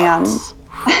 depending on.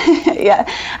 Yeah,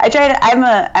 I try to. I'm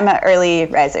an early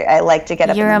riser. I like to get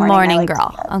up. You're in the morning. a morning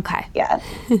girl. Okay. Yeah.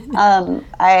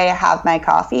 I have my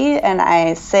coffee and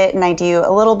I sit and I do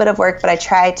a little bit of work, but I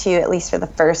try to, at least for the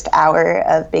first hour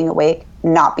of being awake,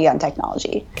 not be on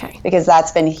technology. Okay. Because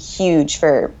that's been huge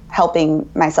for helping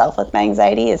myself with my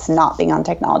anxiety, is not being on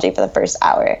technology for the first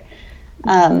hour.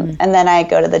 And then I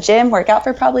go to the gym, work out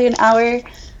for probably an hour,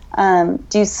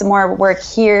 do some more work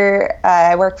here.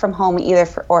 I work from home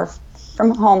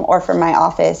from home or from my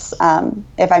office.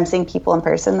 If I'm seeing people in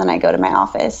person, then I go to my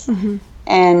office. Mm-hmm.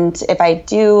 And if I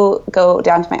do go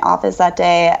down to my office that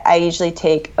day, I usually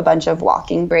take a bunch of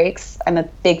walking breaks. I'm a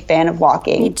big fan of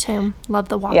walking. Me too. Love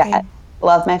the walking. Yeah,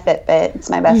 love my Fitbit. It's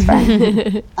my best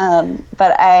friend.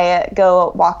 But I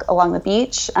go walk along the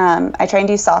beach. I try and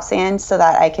do soft sand so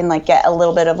that I can get a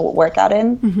little bit of a workout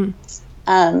in.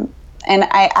 Mm-hmm. And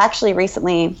I actually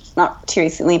recently, not too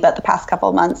recently, but the past couple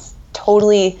of months,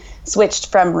 totally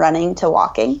switched from running to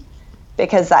walking,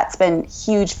 because that's been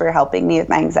huge for helping me with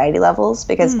my anxiety levels.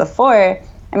 Because before,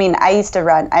 I used to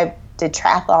run. I did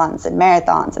triathlons and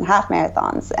marathons and half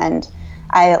marathons, and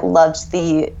I loved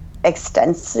the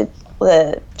extensive,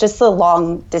 just the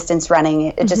long distance running.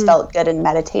 It just felt good and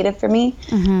meditative for me.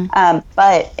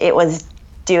 But it was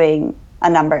doing a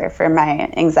number for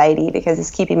my anxiety because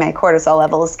it's keeping my cortisol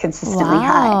levels consistently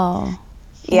high.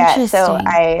 Yeah, so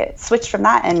I switched from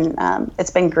that, and it's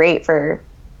been great for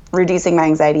reducing my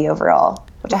anxiety overall,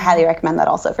 which I highly recommend that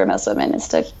also for most women, is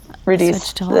to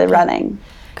reduce the running.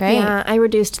 Great. Yeah, I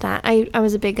reduced that. I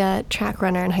was a big track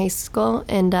runner in high school,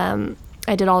 and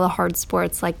I did all the hard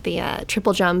sports like the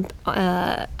triple jump,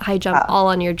 high jump, all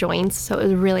on your joints, so it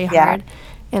was really hard.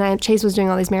 And Chase was doing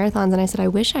all these marathons, and I said, I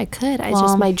wish I could.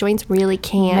 My joints really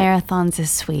can't. Marathons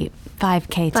is sweet.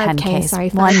 5K, 10K. Sorry,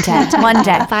 1 day. 1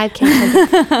 day.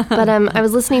 5K. But I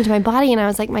was listening to my body, and I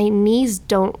was like, my knees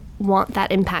don't want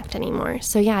that impact anymore.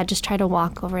 So yeah, I just try to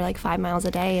walk over like 5 miles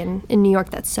a day. And in New York,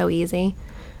 that's so easy.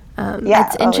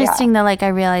 It's interesting that like I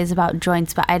realized about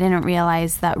joints, but I didn't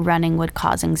realize that running would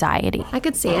cause anxiety. I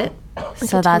could see it.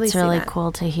 So that's really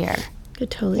cool to hear. Could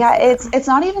totally. Yeah, it's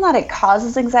not even that it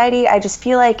causes anxiety. I just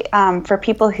feel like for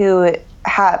people who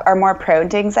are more prone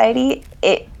to anxiety,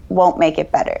 it won't make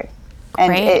it better.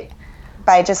 And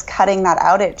by just cutting that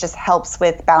out, it just helps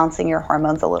with balancing your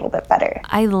hormones a little bit better.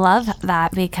 I love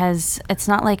that because it's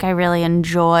not like I really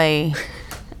enjoy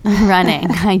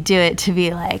running. I do it to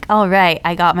be like, all right,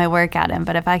 I got my workout in.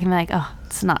 But if I can be like, oh,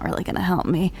 it's not really going to help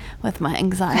me with my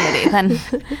anxiety, then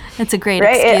it's a great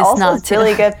excuse it also not is to.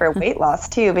 really good for weight loss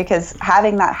too, because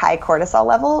having that high cortisol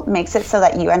level makes it so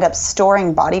that you end up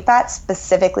storing body fat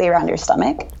specifically around your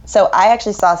stomach. So I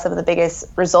actually saw some of the biggest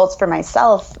results for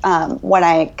myself when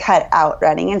I cut out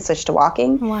running and switched to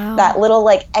walking. Wow. That little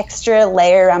like extra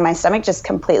layer around my stomach just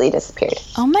completely disappeared.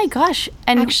 Oh my gosh.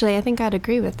 And actually, I think I'd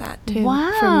agree with that too.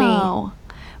 Wow. For me.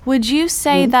 Would you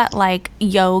say that like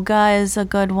yoga is a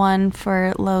good one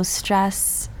for low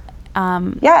stress?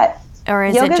 Yeah. Or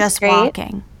is Yoga's it just great.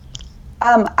 walking?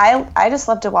 I just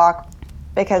love to walk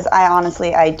because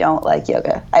I don't like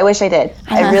yoga. I wish I did.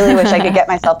 I really wish I could get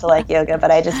myself to like yoga, but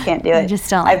I just can't do it. I just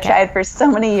don't like I've tried for so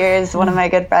many years. One of my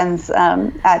good friends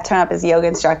at Turn Up is a yoga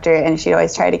instructor, and she'd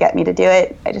always try to get me to do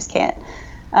it. I just can't.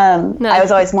 I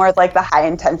was always more like the high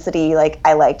intensity, like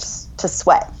I liked to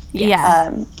sweat.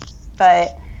 Yeah.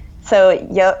 So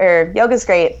yoga's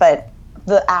great, but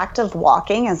the act of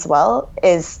walking as well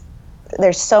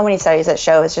there's so many studies that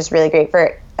show it's just really great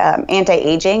for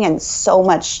anti-aging and so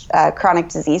much chronic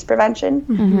disease prevention.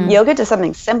 Mm-hmm. Yoga does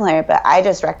something similar, but I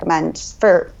just recommend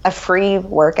for a free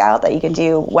workout that you can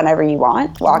do whenever you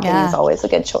want. Walking is always a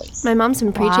good choice. My mom's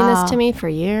been preaching this to me for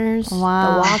years.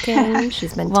 Wow. The walking.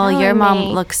 She's been telling your mom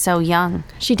me. looks so young.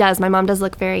 She does. My mom does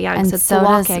look very young. And so it's so the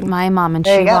walking. does my mom, and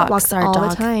There she you go. walks our all the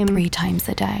dog time. 3 times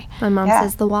a day. My mom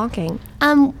says the walking.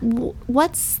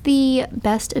 What's the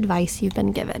best advice you've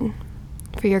been given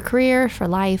for your career, for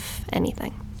life,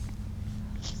 anything?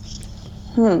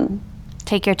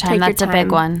 Take your time. That's a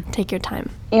big one. Take your time.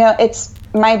 You know,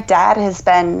 my dad has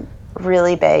been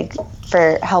really big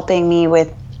for helping me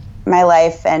with my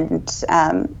life and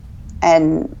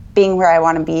being where I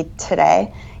want to be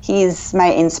today. He's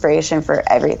my inspiration for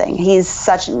everything. He's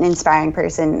such an inspiring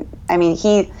person. I mean,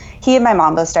 he and my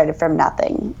mom both started from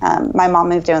nothing. My mom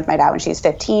moved in with my dad when she was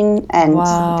 15,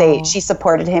 and she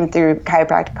supported him through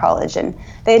chiropractic college, and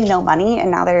they had no money,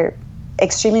 and now they're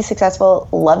extremely successful,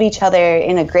 love each other,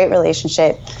 in a great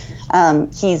relationship.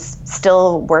 He's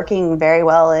still working very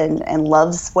well and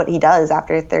loves what he does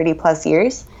after 30 plus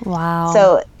years. Wow.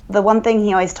 So the one thing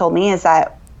he always told me is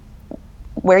that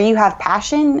where you have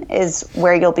passion is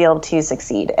where you'll be able to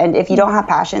succeed. And if you don't have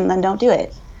passion, then don't do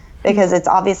it. Because it's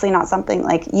obviously not something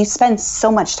like you spend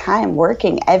so much time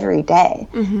working every day.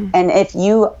 Mm-hmm. And if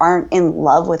you aren't in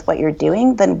love with what you're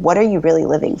doing, then what are you really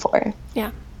living for? Yeah.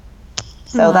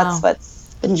 So that's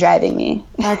what's been driving me.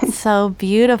 That's so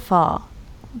beautiful.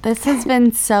 This has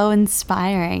been so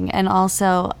inspiring, and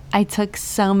also I took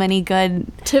so many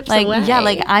good tips away.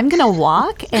 Like I'm gonna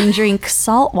walk and drink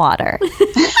salt water.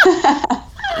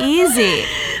 Easy.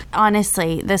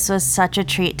 Honestly, this was such a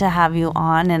treat to have you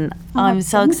on, and I'm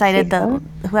so excited that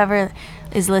whoever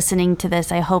is listening to this,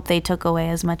 I hope they took away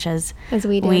as much as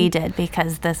we did,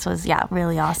 because this was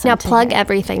really awesome. Now plug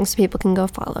everything so people can go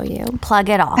follow you. Plug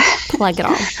it all. Plug it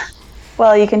all.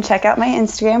 Well, you can check out my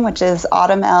Instagram, which is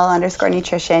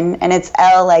autumnelle_nutrition, and it's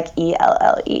Elle like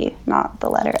ELLE, not the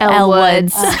letter L. Elle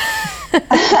Woods.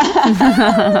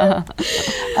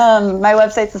 My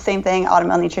website's the same thing,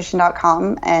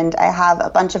 autumnellenutrition.com, and I have a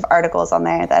bunch of articles on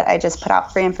there that I just put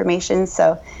out free information,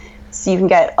 so you can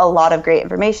get a lot of great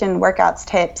information, workouts,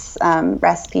 tips,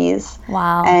 recipes.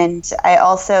 Wow. And I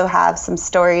also have some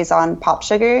stories on pop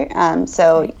sugar,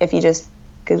 so if you just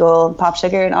Google pop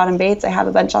sugar and Autumn Bates, I have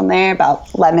a bunch on there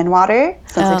about lemon water,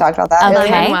 since we talked about that earlier.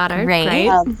 Lemon water, great.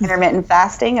 Intermittent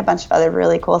fasting, a bunch of other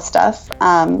really cool stuff.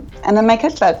 And then my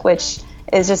cookbook, which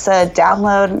is just a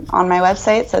download on my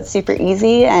website, so it's super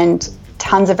easy, and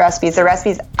tons of recipes. The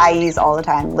recipes I use all the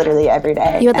time, literally every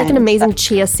day. You had like an amazing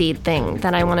chia seed thing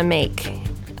that I want to make.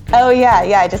 Oh, yeah,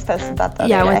 I just posted that the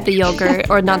other day. With the yogurt,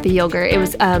 or not the yogurt, it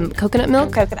was coconut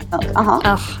milk. Coconut milk,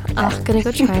 uh-huh. Gonna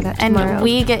go try that tomorrow. And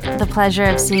we get the pleasure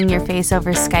of seeing your face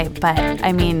over Skype, but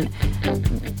I mean,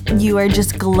 You are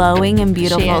just glowing and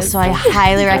beautiful, so I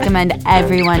highly recommend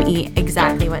everyone eat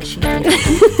exactly what she's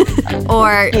eating.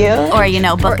 Or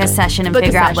book a session and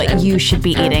figure out what you should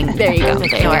be eating. There you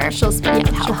go. She'll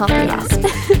help you out.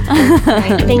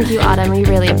 Thank you, Autumn. We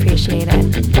really appreciate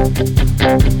it.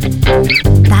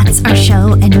 That's our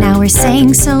show, and now we're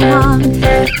saying so long.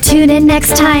 Tune in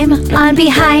next time on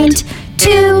Behind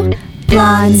Two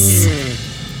Blondes.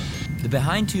 The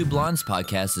Behind Two Blondes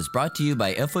podcast is brought to you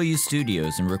by FOU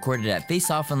Studios and recorded at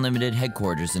Face Off Unlimited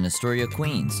headquarters in Astoria,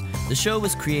 Queens. The show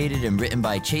was created and written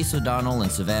by Chase O'Donnell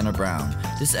and Savannah Brown.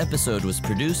 This episode was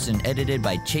produced and edited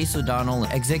by Chase O'Donnell.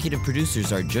 Executive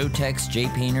producers are Joe Tex, Jay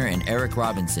Painter, and Eric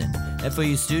Robinson.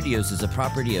 FOU Studios is a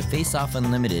property of Face Off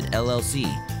Unlimited, LLC.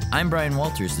 I'm Brian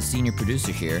Walters, the senior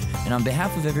producer here, and on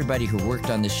behalf of everybody who worked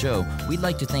on this show, we'd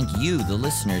like to thank you, the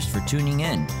listeners, for tuning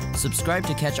in. Subscribe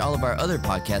to catch all of our other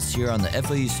podcasts here on the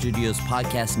FOU Studios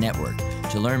Podcast Network.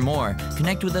 To learn more,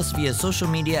 connect with us via social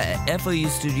media at FOU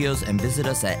Studios and visit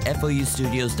us at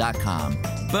FOUstudios.com.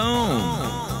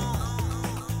 Boom!